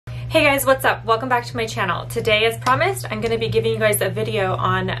Hey guys, what's up? Welcome back to my channel. Today, as promised, I'm going to be giving you guys a video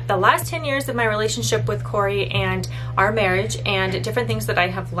on the last 10 years of my relationship with Corey and our marriage and different things that I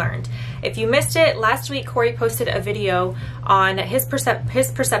have learned. If you missed it, last week Corey posted a video on his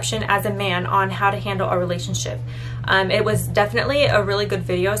perception as a man on how to handle a relationship. It was definitely a really good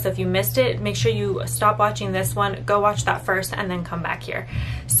video, so if you missed it, make sure you stop watching this one, go watch that first, and then come back here.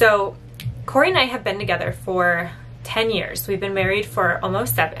 So, Corey and I have been together for 10 years. We've been married for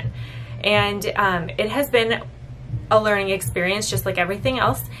almost 7. And it has been a learning experience just like everything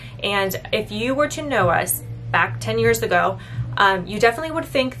else. And if you were to know us back 10 years ago, you definitely would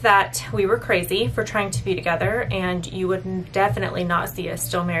think that we were crazy for trying to be together, and you would definitely not see us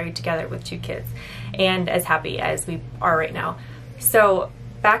still married together with 2 kids and as happy as we are right now. So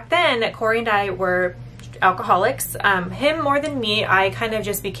back then, Corey and I were alcoholics. Him more than me. I kind of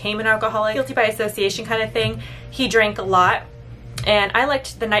just became an alcoholic, guilty by association kind of thing. He drank a lot, and I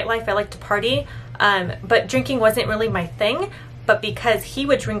liked the nightlife. I liked to party, but drinking wasn't really my thing. But because he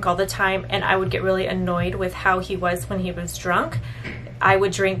would drink all the time and I would get really annoyed with how he was when he was drunk, I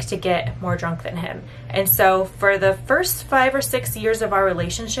would drink to get more drunk than him. And so for the first 5 or 6 years of our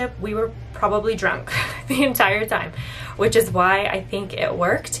relationship, we were probably drunk the entire time, which is why I think it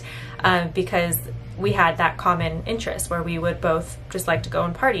worked, because we had that common interest where we would both just like to go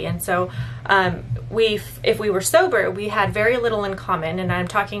and party. And so if we were sober, we had very little in common. And I'm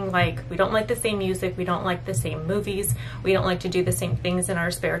talking like, we don't like the same music, we don't like the same movies, we don't like to do the same things in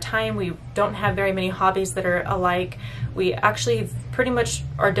our spare time, we don't have very many hobbies that are alike. We actually pretty much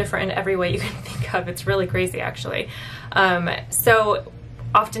are different in every way you can think of. It's really crazy, actually. So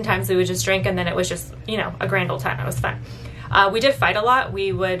oftentimes we would just drink, and then it was just, you know, a grand old time. It was fun. We did fight a lot.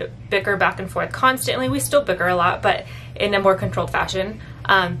 We would bicker back and forth constantly. We still bicker a lot, but in a more controlled fashion.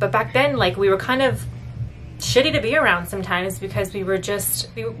 But back then, like, we were kind of shitty to be around sometimes because we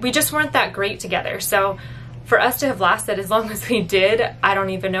just weren't that great together. So for us to have lasted as long as we did, I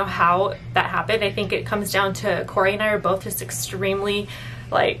don't even know how that happened. I think it comes down to Corey and I are both just extremely,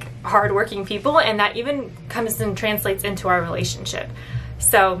 like, hardworking people, and that even comes and translates into our relationship.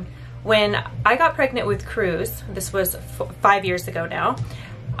 So when I got pregnant with Cruz, this was 5 years ago now,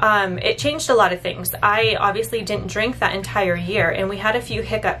 it changed a lot of things. I obviously didn't drink that entire year, and we had a few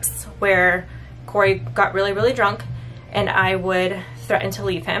hiccups where Corey got really, really drunk, and I would threaten to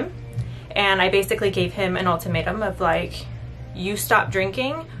leave him. And I basically gave him an ultimatum of like, you stop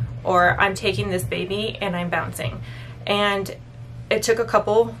drinking or I'm taking this baby and I'm bouncing. And it took a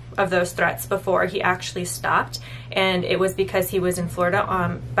couple of those threats before he actually stopped, and it was because he was in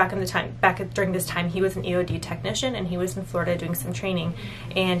Florida. During this time, he was an EOD technician, and he was in Florida doing some training,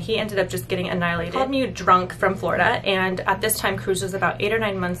 and he ended up just getting annihilated. He called me drunk from Florida, and at this time, Cruz was about 8 or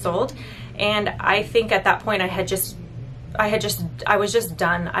 9 months old, and I think at that point I was just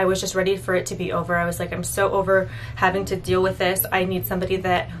done. I was just ready for it to be over. I was like, I'm so over having to deal with this. I need somebody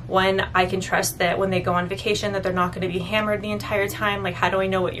that, one, I can trust, that when they go on vacation that they're not going to be hammered the entire time. Like, how do I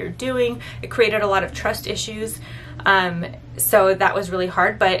know what you're doing? It created a lot of trust issues. So that was really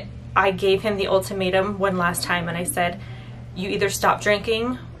hard, but I gave him the ultimatum one last time, and I said, you either stop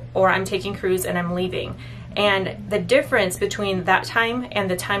drinking or I'm taking Cruz and I'm leaving. And the difference between that time and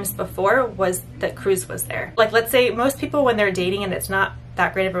the times before was that Cruz was there. Like, let's say most people when they're dating and it's not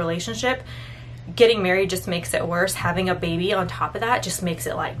that great of a relationship, getting married just makes it worse. Having a baby on top of that just makes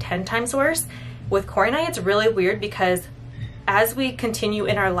it like 10 times worse. With Corey and I, it's really weird because as we continue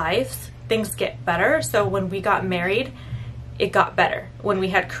in our lives, things get better. So when we got married, it got better. When we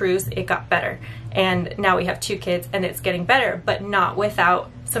had Cruz, it got better. And now we have 2 kids and it's getting better, but not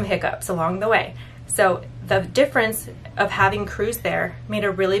without some hiccups along the way. So the difference of having Cruz there made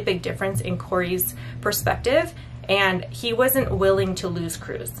a really big difference in Corey's perspective, and he wasn't willing to lose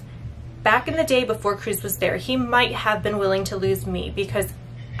Cruz. Back in the day before Cruz was there, he might have been willing to lose me because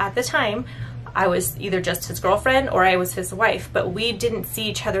at the time I was either just his girlfriend or I was his wife, but we didn't see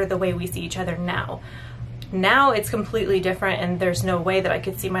each other the way we see each other now. Now it's completely different, and there's no way that I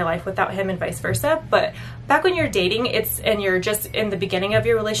could see my life without him and vice versa. But back when you're dating, and you're just in the beginning of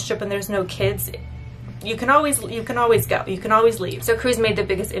your relationship and there's no kids, you can always go, you can always leave. So Cruz made the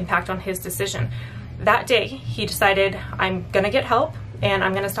biggest impact on his decision. That day, he decided, I'm gonna get help and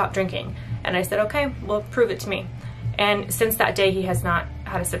I'm gonna stop drinking. And I said, okay, well, prove it to me. And since that day, he has not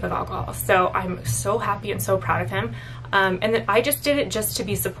had a sip of alcohol. So I'm so happy and so proud of him. And then I just did it just to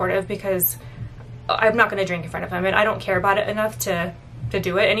be supportive because I'm not gonna drink in front of him, and I don't care about it enough to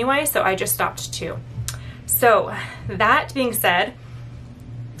do it anyway, so I just stopped too. So that being said,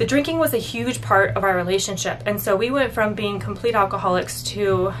 the drinking was a huge part of our relationship, and so we went from being complete alcoholics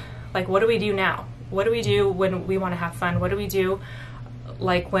to, like, what do we do now? What do we do when we want to have fun? What do we do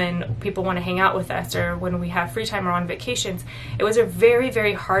like when people want to hang out with us or when we have free time or on vacations. It was a very,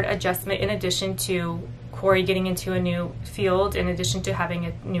 very hard adjustment, in addition to Corey getting into a new field, in addition to having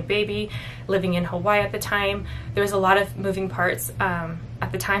a new baby, living in Hawaii at the time. There was a lot of moving parts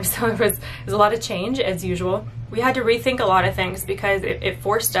at the time, so it was a lot of change as usual. We had to rethink a lot of things because it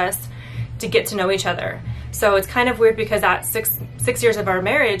forced us to get to know each other. So it's kind of weird because at six years of our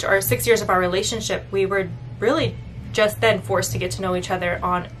marriage, or 6 years of our relationship, we were really just then forced to get to know each other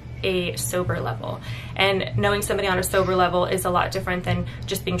on a sober level. And knowing somebody on a sober level is a lot different than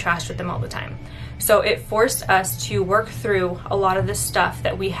just being trashed with them all the time. So it forced us to work through a lot of the stuff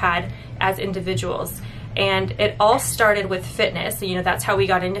that we had as individuals. And it all started with fitness. You know, that's how we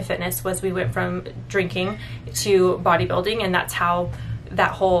got into fitness, was we went from drinking to bodybuilding, and that's how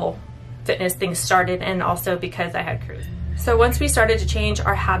that whole fitness thing started, and also because I had Cruz. So once we started to change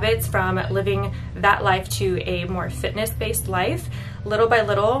our habits from living that life to a more fitness-based life, little by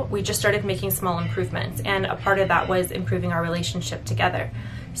little, we just started making small improvements. And a part of that was improving our relationship together.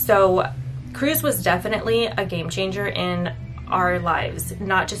 So Cruz was definitely a game changer in our lives,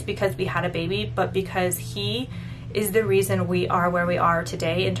 not just because we had a baby, but because he is the reason we are where we are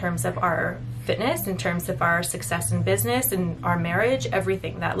today in terms of our fitness, in terms of our success in business and our marriage,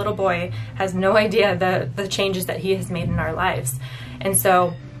 everything. That little boy has no idea the changes that he has made in our lives. And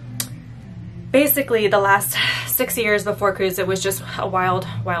so basically the last 6 years before Cruz, it was just a wild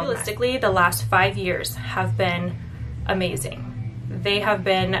realistically mess. The last 5 years have been amazing. They have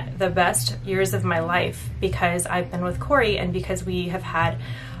been the best years of my life because I've been with Corey, and because we have had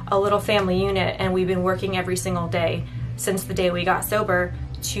a little family unit, and we've been working every single day since the day we got sober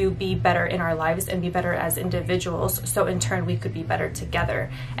to be better in our lives and be better as individuals, so in turn we could be better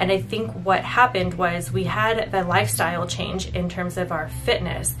together. And I think what happened was we had the lifestyle change in terms of our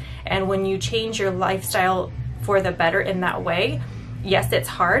fitness, and when you change your lifestyle for the better in that way, yes, it's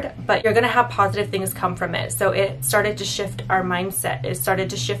hard, but you're gonna have positive things come from it. So it started to shift our mindset. It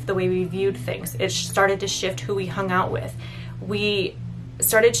started to shift the way we viewed things. It started to shift who we hung out with. We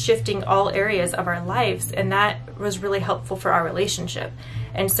started shifting all areas of our lives, and that was really helpful for our relationship.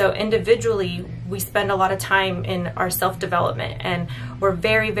 And so individually, we spend a lot of time in our self-development, and we're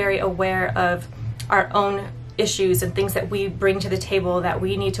very, very aware of our own issues and things that we bring to the table that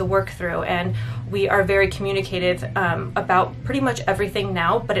we need to work through. And we are very communicative about pretty much everything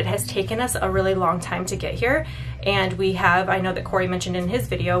now, but it has taken us a really long time to get here. And we have, I know that Corey mentioned in his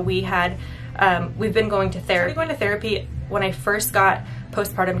video, we've been going to therapy. I started going to therapy when I first got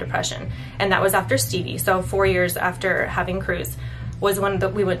postpartum depression, and that was after Stevie. So 4 years after having Cruz was when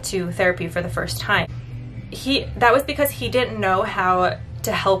we went to therapy for the first time. That was because he didn't know how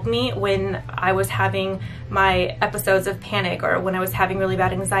to help me when I was having my episodes of panic, or when I was having really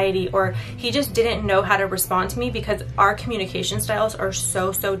bad anxiety, or he just didn't know how to respond to me because our communication styles are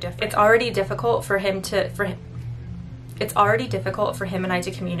so different. It's already difficult for him and I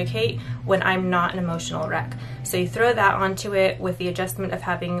to communicate when I'm not an emotional wreck. So you throw that onto it with the adjustment of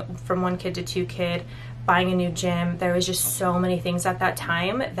having from 1 kid to 2 kid, buying a new gym. There was just so many things at that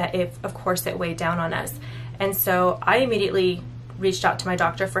time that of course it weighed down on us. And so I immediately reached out to my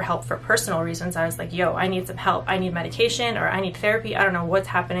doctor for help for personal reasons. I was like, yo, I need some help. I need medication, or I need therapy. I don't know what's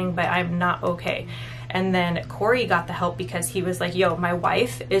happening, but I'm not okay. And then Corey got the help because he was like, yo, my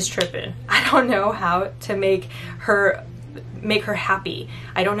wife is tripping. I don't know how to make her happy.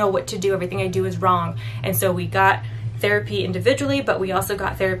 I don't know what to do. Everything I do is wrong. And so we got therapy individually, but we also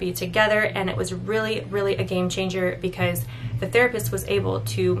got therapy together, and it was really, really a game changer because the therapist was able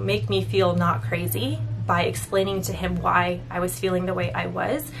to make me feel not crazy by explaining to him why I was feeling the way I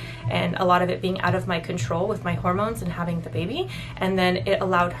was, and a lot of it being out of my control with my hormones and having the baby. And then it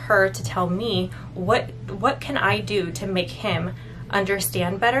allowed her to tell me what can I do to make him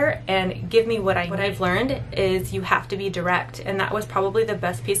understand better and give me what I've learned is you have to be direct. And that was probably the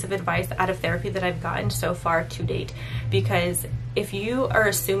best piece of advice out of therapy that I've gotten so far to date, because if you are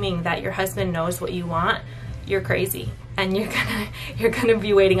assuming that your husband knows what you want, you're crazy, and you're gonna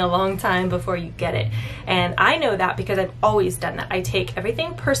be waiting a long time before you get it. And I know that because I've always done that. I take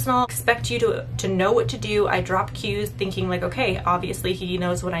everything personal, expect you to know what to do. I drop cues thinking like, okay, obviously he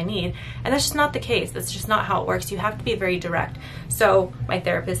knows what I need, and that's just not the case. That's just not how it works. You have to be very direct. So my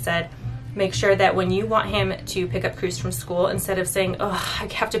therapist said, make sure that when you want him to pick up Cruz from school, instead of saying, oh,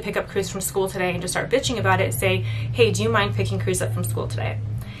 I have to pick up Cruz from school today, and just start bitching about it, say, hey, do you mind picking Cruz up from school today?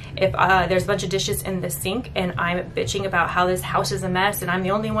 If there's a bunch of dishes in the sink and I'm bitching about how this house is a mess and I'm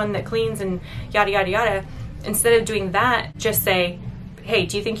the only one that cleans and yada yada yada, instead of doing that, just say, hey,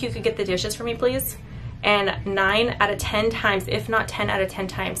 do you think you could get the dishes for me, please? And 9 out of 10 times, if not 10 out of 10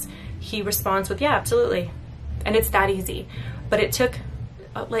 times, he responds with, yeah, absolutely. And it's that easy. But it took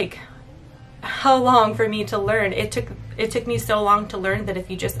like, how long for me to learn. It took me so long to learn that if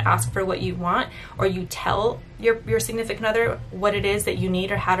you just ask for what you want, or you tell your significant other what it is that you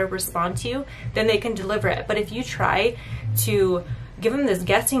need or how to respond to you, then they can deliver it. But if you try to give them this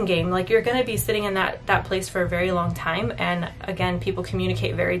guessing game, like, you're going to be sitting in that place for a very long time. And again, people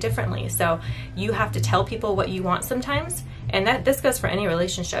communicate very differently, so you have to tell people what you want sometimes. And this goes for any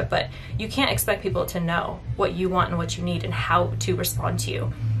relationship, but you can't expect people to know what you want and what you need and how to respond to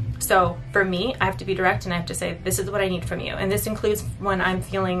you. So for me, I have to be direct, and I have to say, this is what I need from you. And this includes when I'm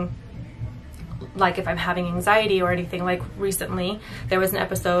feeling like, if I'm having anxiety or anything. Like recently, there was an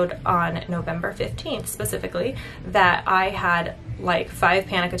episode on November 15th specifically that I had like 5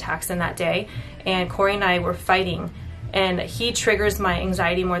 panic attacks in that day, and Corey and I were fighting, and he triggers my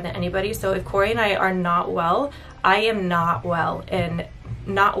anxiety more than anybody. So if Corey and I are not well, I am not well, and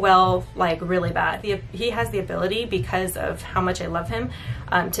not well, like really bad. He has the ability, because of how much I love him,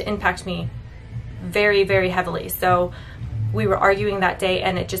 to impact me very, very heavily. So we were arguing that day,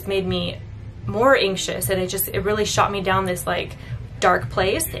 and it just made me more anxious, and it really shot me down this like dark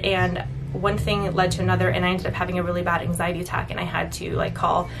place. And one thing led to another, and I ended up having a really bad anxiety attack, and I had to like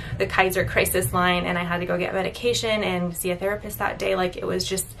call the Kaiser crisis line, and I had to go get medication and see a therapist that day. Like, it was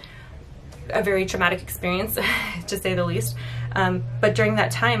just a very traumatic experience to say the least. But during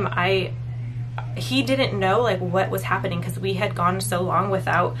that time, he didn't know like what was happening, because we had gone so long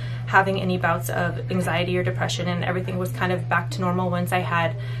without having any bouts of anxiety or depression, and everything was kind of back to normal once I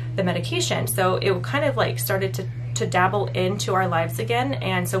had the medication. So it kind of like started to dabble into our lives again,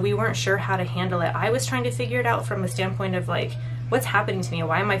 and so we weren't sure how to handle it. I was trying to figure it out from a standpoint of like, what's happening to me?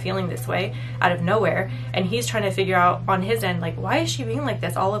 Why am I feeling this way out of nowhere? And he's trying to figure out on his end, like, why is she being like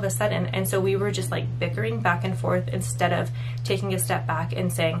this all of a sudden? And so we were just like bickering back and forth, instead of taking a step back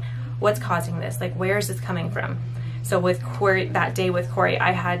and saying, what's causing this? Like, where is this coming from? So with Corey, that day with Corey,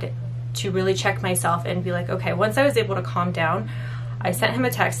 I had to really check myself and be like, okay, once I was able to calm down, I sent him a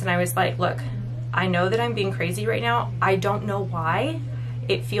text, and I was like, look, I know that I'm being crazy right now. I don't know why.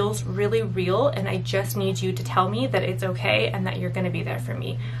 It feels really real, and I just need you to tell me that it's okay and that you're going to be there for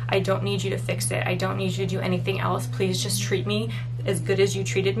me. I don't need you to fix it. I don't need you to do anything else. Please just treat me as good as you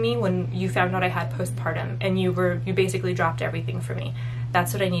treated me when you found out I had postpartum, and you basically dropped everything for me.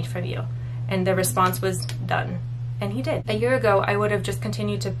 That's what I need from you. And the response was done. And he did. A year ago, I would have just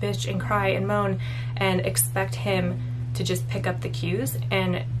continued to bitch and cry and moan and expect him to just pick up the cues.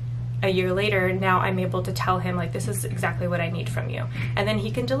 And a year later, now I'm able to tell him, like, this is exactly what I need from you. And then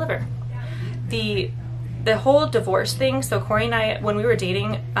he can deliver. The whole divorce thing, so Corey and I, when we were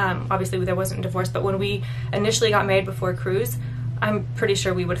dating, obviously there wasn't a divorce, but when we initially got married before cruise, I'm pretty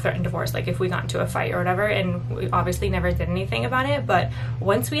sure we would threaten divorce, like if we got into a fight or whatever, and we obviously never did anything about it. But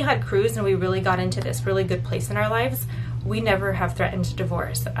once we had cruise and we really got into this really good place in our lives, we never have threatened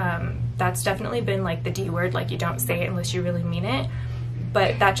divorce. That's definitely been like the D word, like you don't say it unless you really mean it.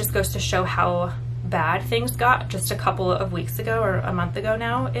 But that just goes to show how bad things got just a couple of weeks ago, or a month ago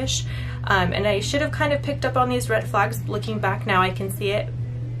now-ish. And I should have kind of picked up on these red flags. Looking back now, I can see it.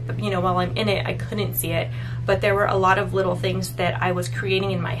 But, you know, while I'm in it, I couldn't see it. But there were a lot of little things that I was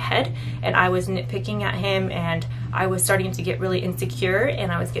creating in my head, and I was nitpicking at him, and I was starting to get really insecure,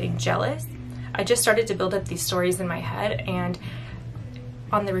 and I was getting jealous. I just started to build up these stories in my head, and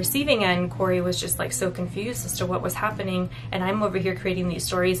on the receiving end, Corey was just like so confused as to what was happening, and I'm over here creating these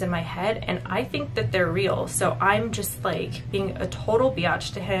stories in my head, and I think that they're real. So I'm just like being a total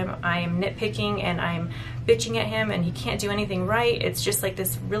biatch to him. I'm nitpicking and I'm bitching at him, and he can't do anything right. It's just like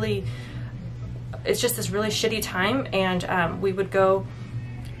this really, it's just this really shitty time. And we would go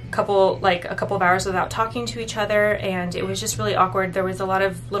a couple of hours without talking to each other, and it was just really awkward. There was a lot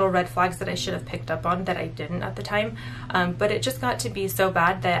of little red flags that I should have picked up on that I didn't at the time, but it just got to be so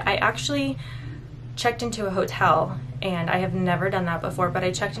bad that I actually checked into a hotel, and I have never done that before, but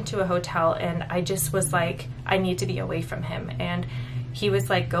I checked into a hotel, and I just was like, I need to be away from him. And he was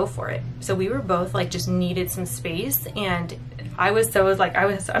like, go for it. So we were both like just needed some space, and I'm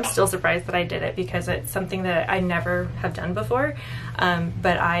still surprised that I did it, because it's something that I never have done before.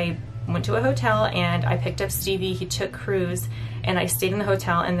 But I went to a hotel and I picked up Stevie. He took cruise, and I stayed in the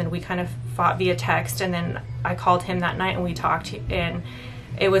hotel, and then we kind of fought via text, and then I called him that night and we talked, and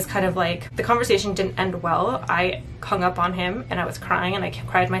it was kind of like the conversation didn't end well. I hung up on him and I was crying, and I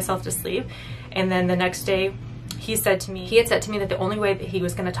cried myself to sleep. And then the next day he had said to me that the only way that he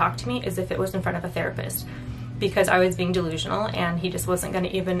was going to talk to me is if it was in front of a therapist, because I was being delusional, and he just wasn't going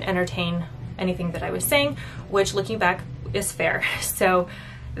to even entertain anything that I was saying, which looking back is fair. So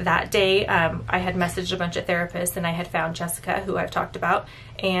that day, I had messaged a bunch of therapists, and I had found Jessica, who I've talked about,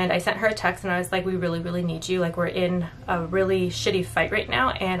 and I sent her a text, and I was like, we really, really need you. Like, we're in a really shitty fight right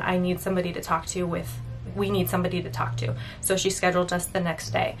now, and I need somebody to talk to we need somebody to talk to. So she scheduled us the next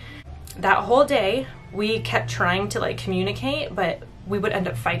day. That whole day, we kept trying to like communicate, but we would end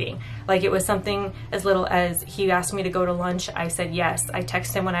up fighting. Like, it was something as little as he asked me to go to lunch. I said yes. I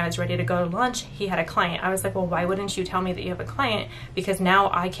texted him when I was ready to go to lunch. He had a client. I was like, well, why wouldn't you tell me that you have a client? Because now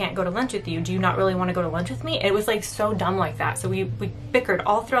I can't go to lunch with you. Do you not really want to go to lunch with me? It was like so dumb like that. So we bickered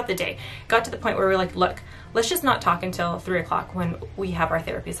all throughout the day. Got to the point where we were like, look, let's just not talk until 3 o'clock when we have our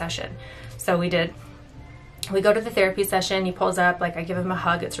therapy session. So we did. We go to the therapy session. He pulls up, like, I give him a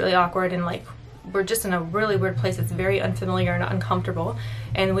hug. It's really awkward, and like, we're just in a really weird place. It's very unfamiliar and uncomfortable.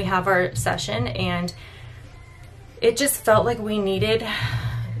 And we have our session, and it just felt like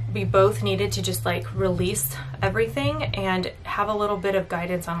we both needed to just like release everything and have a little bit of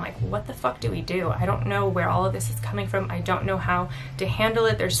guidance on like, what the fuck do we do? I don't know where all of this is coming from. I don't know how to handle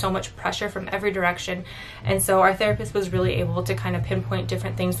it. There's so much pressure from every direction. And so our therapist was really able to kind of pinpoint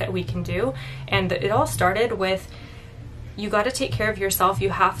different things that we can do. And it all started with, you got to take care of yourself. You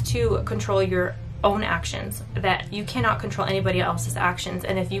have to control your own actions, that you cannot control anybody else's actions.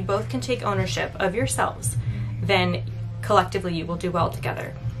 And if you both can take ownership of yourselves, then collectively you will do well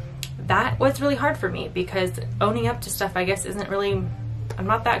together. That was really hard for me, because owning up to stuff, I guess, isn't really, I'm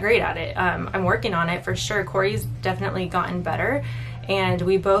not that great at it. I'm working on it for sure. Corey's definitely gotten better, and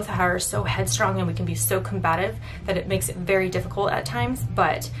we both are so headstrong and we can be so combative that it makes it very difficult at times.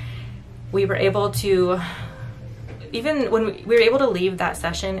 But we were able to, even when we were able to leave that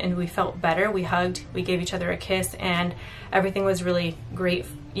session and we felt better, we hugged, we gave each other a kiss, and everything was really great,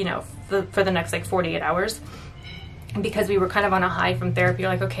 you know, for the next like 48 hours. Because we were kind of on a high from therapy,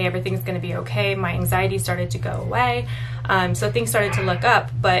 like, okay, everything's going to be okay. My anxiety started to go away. So things started to look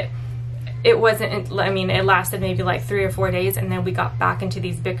up, but it wasn't, I mean, it lasted maybe like 3 or 4 days, and then we got back into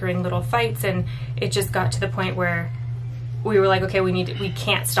these bickering little fights, and it just got to the point where we were like, okay, we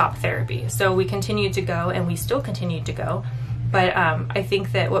can't stop therapy. So we continued to go, and we still continued to go. But I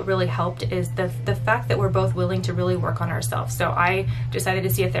think that what really helped is the fact that we're both willing to really work on ourselves. So I decided to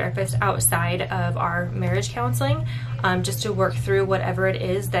see a therapist outside of our marriage counseling, just to work through whatever it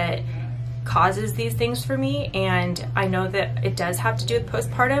is that causes these things for me. And I know that it does have to do with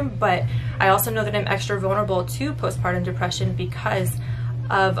postpartum, but I also know that I'm extra vulnerable to postpartum depression because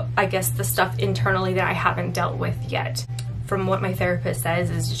of, I guess, the stuff internally that I haven't dealt with yet. From what my therapist says,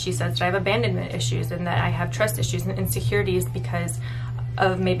 is she says that I have abandonment issues and that I have trust issues and insecurities because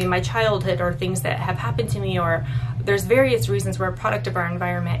of maybe my childhood or things that have happened to me, or there's various reasons we're a product of our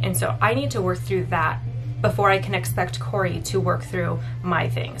environment. And so I need to work through that before I can expect Corey to work through my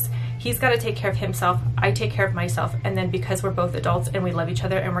things. He's got to take care of himself, I take care of myself, and then because we're both adults and we love each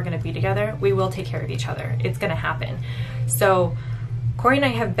other and we're going to be together, we will take care of each other. It's going to happen. So Corey and I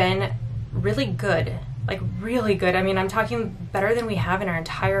have been really good. Like really good. I mean, I'm talking better than we have in our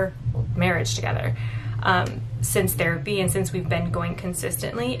entire marriage together since therapy and since we've been going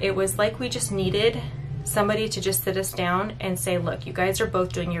consistently. It was like we just needed somebody to just sit us down and say, look, you guys are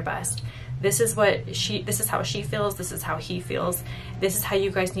both doing your best. This is how she feels. This is how he feels. This is how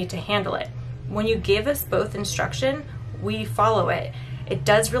you guys need to handle it. When you give us both instruction, we follow it. It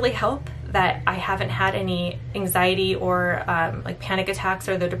does really help that I haven't had any anxiety or like panic attacks,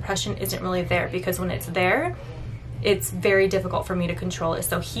 or the depression isn't really there, because when it's there, it's very difficult for me to control it.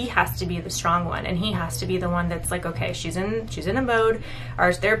 So he has to be the strong one, and he has to be the one that's like, okay, she's in a mode.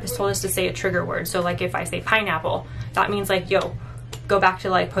 Our therapist told us to say a trigger word. So like if I say pineapple, that means like, yo, go back to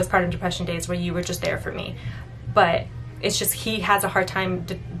like postpartum depression days where you were just there for me. But it's just, he has a hard time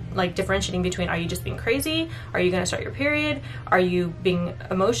like differentiating between, are you just being crazy? Are you gonna start your period? Are you being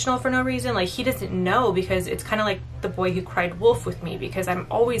emotional for no reason? Like, he doesn't know, because it's kind of like the boy who cried wolf with me, because I'm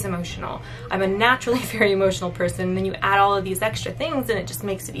always emotional. I'm a naturally very emotional person, and then you add all of these extra things and it just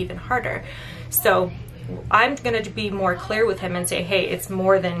makes it even harder. So I'm gonna be more clear with him and say, hey, it's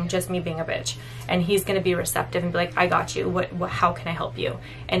more than just me being a bitch. And he's gonna be receptive and be like, I got you. How can I help you?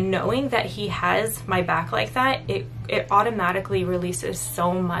 And knowing that he has my back like that, it automatically releases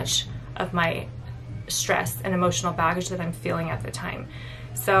so much of my stress and emotional baggage that I'm feeling at the time.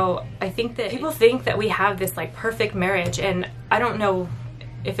 So I think that people think that we have this like perfect marriage, and I don't know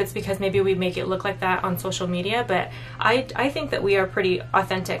if it's because maybe we make it look like that on social media, but I think that we are pretty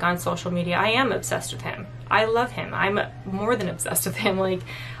authentic on social media. I am obsessed with him. I love him. I'm more than obsessed with him. Like,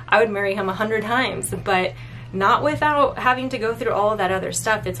 I would marry him 100 times, but not without having to go through all of that other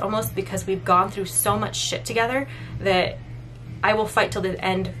stuff. It's almost because we've gone through so much shit together that I will fight till the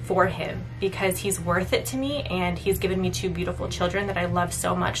end for him, because he's worth it to me, and he's given me 2 beautiful children that I love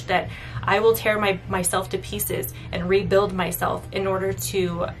so much that I will tear myself to pieces and rebuild myself in order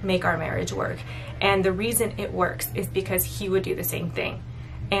to make our marriage work. And the reason it works is because he would do the same thing.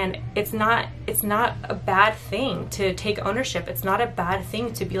 And it's not a bad thing to take ownership. It's not a bad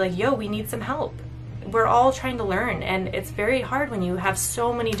thing to be like, yo, we need some help. We're all trying to learn, and it's very hard when you have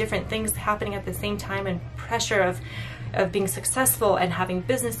so many different things happening at the same time, and pressure of being successful and having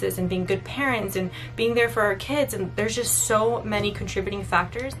businesses and being good parents and being there for our kids. And there's just so many contributing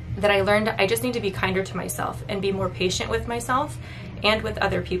factors that I learned I just need to be kinder to myself and be more patient with myself and with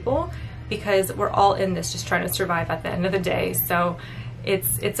other people, because we're all in this just trying to survive at the end of the day. So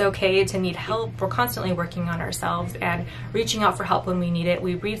it's okay to need help. We're constantly working on ourselves and reaching out for help when we need it.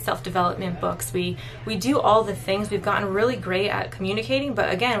 We read self-development books. We do all the things. We've gotten really great at communicating,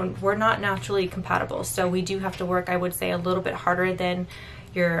 but again, we're not naturally compatible. So we do have to work, I would say, a little bit harder than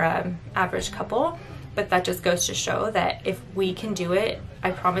your average couple. But that just goes to show that if we can do it,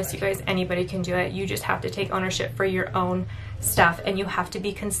 I promise you guys, anybody can do it. You just have to take ownership for your own stuff, and you have to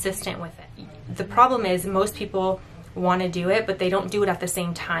be consistent with it. The problem is most people want to do it, but they don't do it at the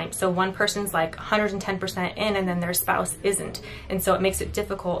same time. So one person's like 110% in, and then their spouse isn't. And so it makes it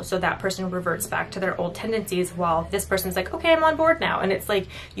difficult. So that person reverts back to their old tendencies, while this person's like, okay, I'm on board now. And it's like,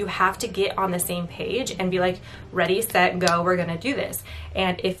 you have to get on the same page and be like, ready, set, go, we're going to do this.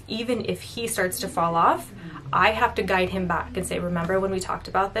 And even if he starts to fall off, I have to guide him back and say, remember when we talked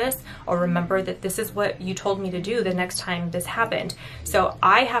about this? Or remember that this is what you told me to do the next time this happened. So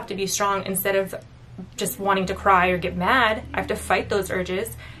I have to be strong instead of just wanting to cry or get mad. I have to fight those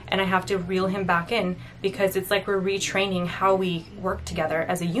urges, and I have to reel him back in, because it's like we're retraining how we work together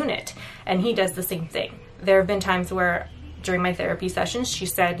as a unit. And he does the same thing. There have been times where during my therapy sessions, she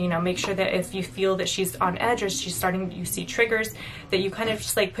said, you know, make sure that if you feel that she's on edge or she's starting, you see triggers, that you kind of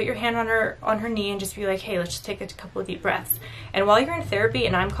just like put your hand on her knee and just be like, hey, let's just take a couple of deep breaths. And while you're in therapy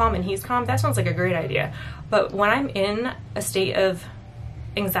and I'm calm and he's calm, that sounds like a great idea. But when I'm in a state of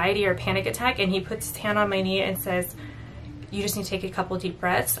anxiety or panic attack and he puts his hand on my knee and says, you just need to take a couple deep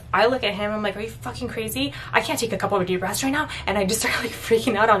breaths, I look at him, I'm like, are you fucking crazy? I can't take a couple of deep breaths right now. And I just start like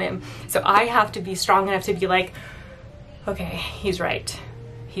freaking out on him. So I have to be strong enough to be like, okay, he's right.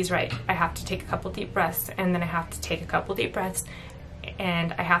 He's right. I have to take a couple deep breaths, and then I have to take a couple deep breaths,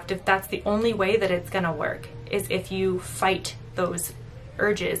 and I have to, that's the only way that it's gonna work, is if you fight those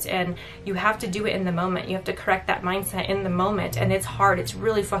urges, and you have to do it in the moment. You have to correct that mindset in the moment, and it's hard. It's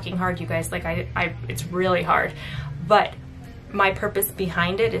really fucking hard, you guys. Like it's really hard, but my purpose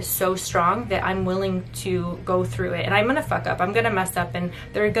behind it is so strong that I'm willing to go through it. And I'm gonna fuck up, I'm gonna mess up, and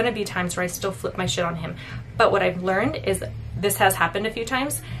there are gonna be times where I still flip my shit on him. But what I've learned is, this has happened a few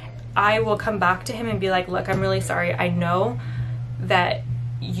times, I will come back to him and be like, look, I'm really sorry. I know that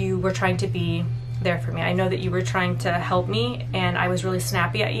you were trying to be there for me. I know that you were trying to help me, and I was really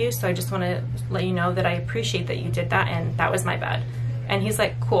snappy at you, so I just want to let you know that I appreciate that you did that, and that was my bad. And he's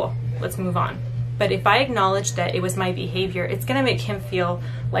like, cool, let's move on. But if I acknowledge that it was my behavior, it's gonna make him feel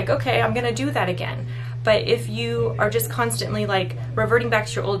like, okay, I'm gonna do that again. But if you are just constantly like reverting back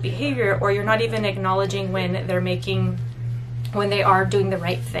to your old behavior, or you're not even acknowledging when they are doing the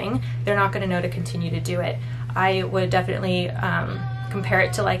right thing, they're not gonna know to continue to do it. I would definitely compare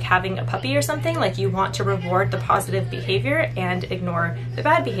it to like having a puppy or something. Like, you want to reward the positive behavior and ignore the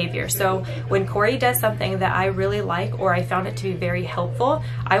bad behavior. So when Corey does something that I really like, or I found it to be very helpful,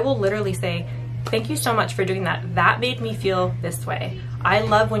 I will literally say, thank you so much for doing that. That made me feel this way. I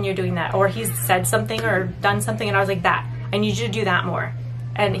love when you're doing that. Or he's said something or done something and I was like, I need you to do that more.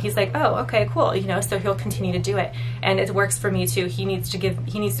 And he's like, oh, okay, cool. You know, so he'll continue to do it. And it works for me too. He needs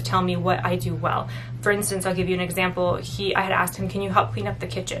to tell me what I do well. For instance, I'll give you an example. I had asked him, can you help clean up the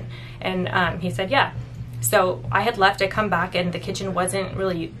kitchen? And he said, yeah. So I had left, I come back, and the kitchen wasn't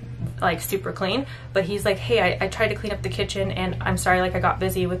really like super clean, but he's like, hey, I tried to clean up the kitchen, and I'm sorry, like I got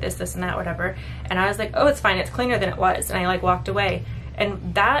busy with this and that, whatever. And I was like, oh, it's fine, it's cleaner than it was. And I like walked away.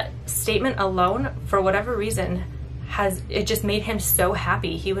 And that statement alone, for whatever reason, it just made him so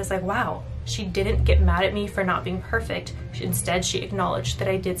happy. He was like, wow, she didn't get mad at me for not being perfect. Instead, she acknowledged that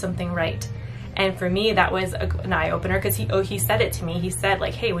I did something right. And for me, that was an eye-opener, because he said it to me. He said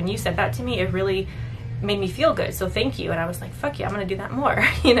like, hey, when you said that to me, it really made me feel good, so thank you. And I was like, fuck yeah, I'm gonna do that more.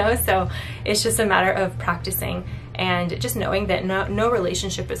 You know, so it's just a matter of practicing and just knowing that no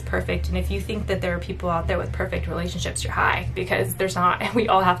relationship is perfect. And if you think that there are people out there with perfect relationships, you're high, because there's not, and we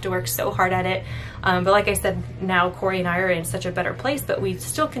all have to work so hard at it. But like I said, now Corey and I are in such a better place, but we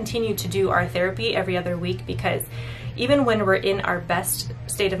still continue to do our therapy every other week, because even when we're in our best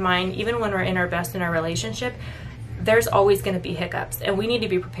state of mind, even when we're in our best in our relationship, there's always going to be hiccups, and we need to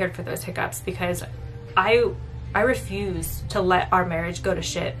be prepared for those hiccups, because I refuse to let our marriage go to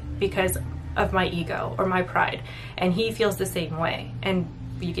shit because of my ego or my pride, and he feels the same way. And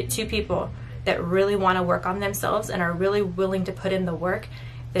you get two people that really want to work on themselves and are really willing to put in the work,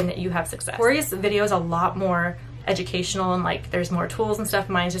 then you have success. Corey's video is a lot more educational, and like there's more tools and stuff.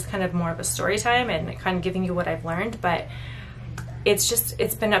 Mine's just kind of more of a story time and kind of giving you what I've learned, but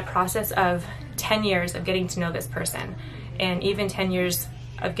it's been a process of 10 years of getting to know this person, and even 10 years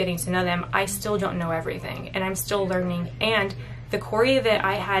of getting to know them, I still don't know everything, and I'm still learning. And the Corey that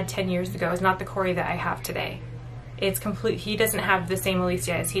I had 10 years ago is not the Corey that I have today. It's complete. He doesn't have the same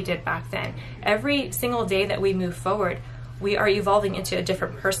Alicia as he did back then. Every single day that we move forward, we are evolving into a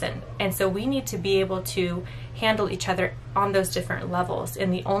different person, and so we need to be able to handle each other on those different levels,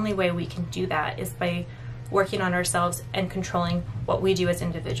 and the only way we can do that is by working on ourselves and controlling what we do as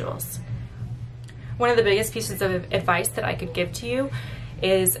individuals. One of the biggest pieces of advice that I could give to you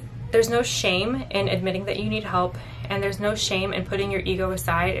is there's no shame in admitting that you need help, and there's no shame in putting your ego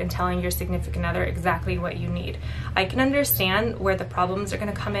aside and telling your significant other exactly what you need. I can understand where the problems are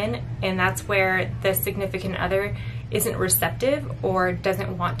going to come in, and that's where the significant other isn't receptive or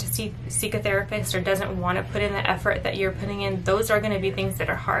doesn't want to seek a therapist or doesn't want to put in the effort that you're putting in. Those are going to be things that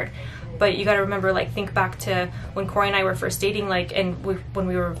are hard. But you got to remember, like, think back to when Corey and I were first dating, like, and when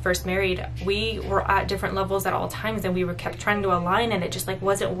we were first married, we were at different levels at all times, and we were kept trying to align, and it just like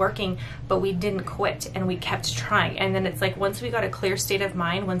wasn't working, but we didn't quit, and we kept trying. And then it's like, once we got a clear state of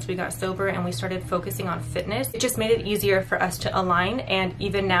mind, once we got sober and we started focusing on fitness, it just made it easier for us to align. And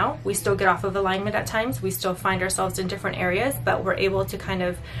even now, we still get off of alignment at times. We still find ourselves in different areas, but we're able to kind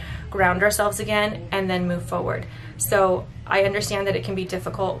of ground ourselves again and then move forward. So I understand that it can be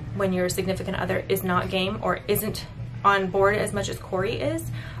difficult when your significant other is not game or isn't on board as much as Corey is,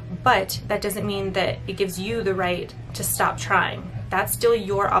 but that doesn't mean that it gives you the right to stop trying. That's still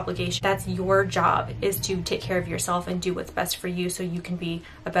your obligation. That's your job, is to take care of yourself and do what's best for you, so you can be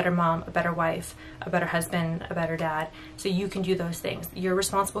a better mom, a better wife, a better husband, a better dad, so you can do those things. You're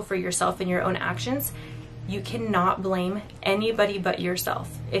responsible for yourself and your own actions. You cannot blame anybody but yourself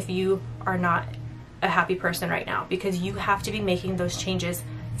if you are not a happy person right now, because you have to be making those changes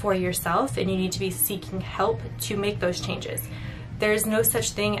for yourself, and you need to be seeking help to make those changes. There's no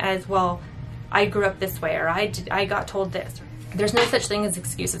such thing as, well, I grew up this way, or I got told this. There's no such thing as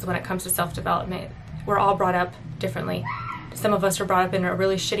excuses when it comes to self-development. We're all brought up differently. Some of us were brought up in a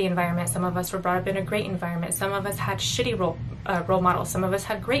really shitty environment. Some of us were brought up in a great environment. Some of us had shitty role models. Some of us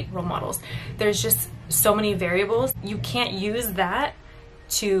had great role models. There's just so many variables. You can't use that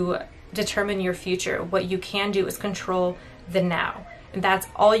to determine your future. What you can do is control the now. And that's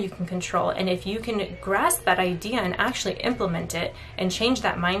all you can control. And if you can grasp that idea and actually implement it and change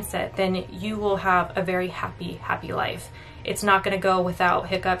that mindset, then you will have a very happy, happy life. It's not going to go without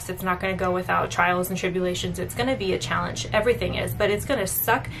hiccups. It's not going to go without trials and tribulations. It's going to be a challenge. Everything is. But it's going to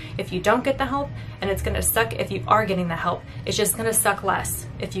suck if you don't get the help, and it's going to suck if you are getting the help. It's just going to suck less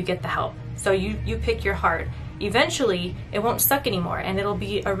if you get the help. So you pick your heart. Eventually, it won't suck anymore, and it'll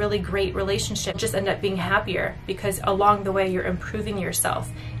be a really great relationship. Just end up being happier, because along the way, you're improving yourself.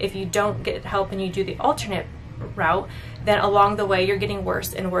 If you don't get help and you do the alternate route, then along the way, you're getting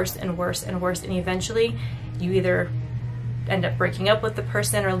worse and worse and worse and worse, and eventually, you either end up breaking up with the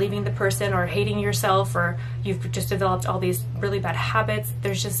person or leaving the person or hating yourself, or you've just developed all these really bad habits.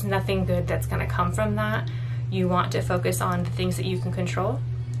 There's just nothing good that's going to come from that. You want to focus on the things that you can control,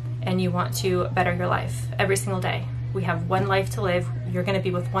 and you want to better your life every single day. We have one life to live. You're going to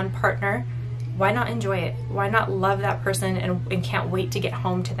be with one partner. Why not enjoy it? Why not love that person and can't wait to get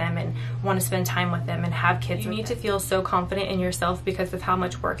home to them and want to spend time with them and have kids? You need to feel so confident in yourself because of how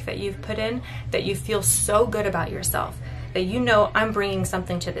much work that you've put in, that you feel so good about yourself, that you know, I'm bringing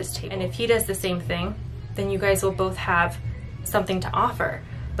something to this table. And if he does the same thing, then you guys will both have something to offer.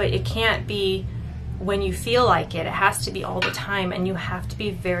 But it can't be when you feel like it. It has to be all the time, and you have to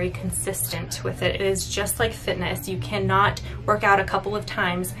be very consistent with it. It is just like fitness. You cannot work out a couple of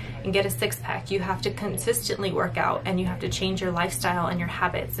times and get a six-pack. You have to consistently work out, and you have to change your lifestyle and your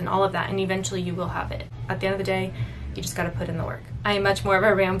habits and all of that, and eventually you will have it. At the end of the day, you just got to put in the work. I am much more of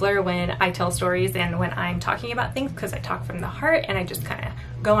a rambler when I tell stories and when I'm talking about things, because I talk from the heart and I just kind of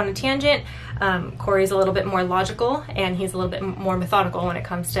go on a tangent. Corey's a little bit more logical, and he's a little bit more methodical when it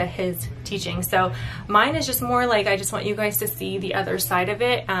comes to his teaching. So mine is just more like, I just want you guys to see the other side of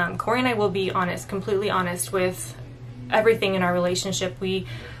it. Corey and I will be honest, completely honest with everything in our relationship.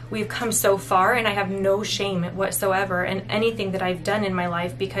 We've come so far, and I have no shame whatsoever in anything that I've done in my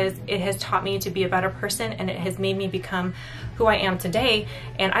life, because it has taught me to be a better person, and it has made me become who I am today,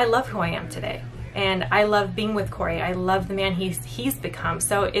 and I love who I am today. And I love being with Corey. I love the man he's become.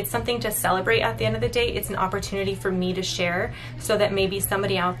 So it's something to celebrate at the end of the day. It's an opportunity for me to share so that maybe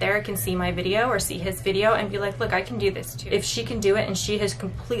somebody out there can see my video or see his video and be like, look, I can do this too. If she can do it, and she has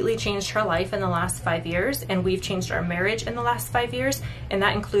completely changed her life in the last 5 years, and we've changed our marriage in the last 5 years, and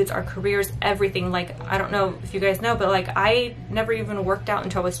that includes our careers, everything. Like, I don't know if you guys know, but like, I never even worked out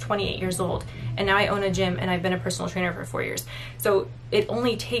until I was 28 years old. And now I own a gym and I've been a personal trainer for 4 years. So it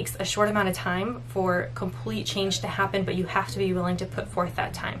only takes a short amount of time for complete change to happen, but you have to be willing to put forth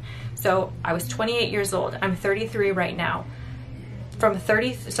that time. So I was 28 years old. I'm 33 right now. From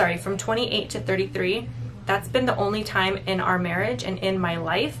 28 to 33, that's been the only time in our marriage and in my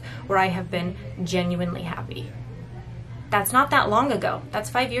life where I have been genuinely happy. That's not that long ago. That's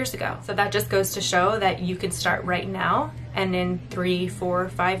 5 years ago. So that just goes to show that you can start right now, and in 3, 4,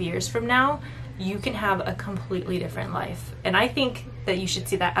 5 years from now, you can have a completely different life. And I think that you should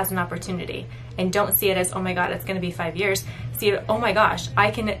see that as an opportunity, and don't see it as, oh my God, it's gonna be 5 years. See it, oh my gosh, I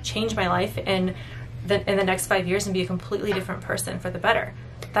can change my life in the next 5 years and be a completely different person for the better.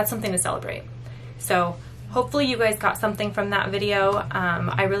 That's something to celebrate. So hopefully you guys got something from that video.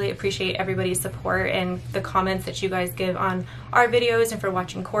 I really appreciate everybody's support and the comments that you guys give on our videos and for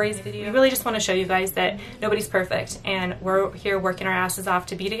watching Corey's video. We really just want to show you guys that nobody's perfect, and we're here working our asses off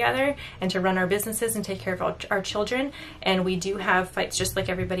to be together and to run our businesses and take care of our children. And we do have fights just like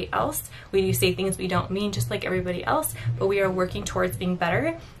everybody else. We do say things we don't mean just like everybody else, but we are working towards being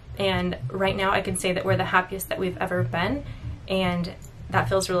better. And right now I can say that we're the happiest that we've ever been, and that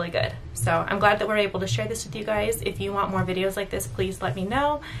feels really good. So I'm glad that we're able to share this with you guys. If you want more videos like this, please let me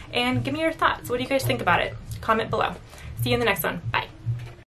know and give me your thoughts. What do you guys think about it? Comment below. See you in the next one. Bye.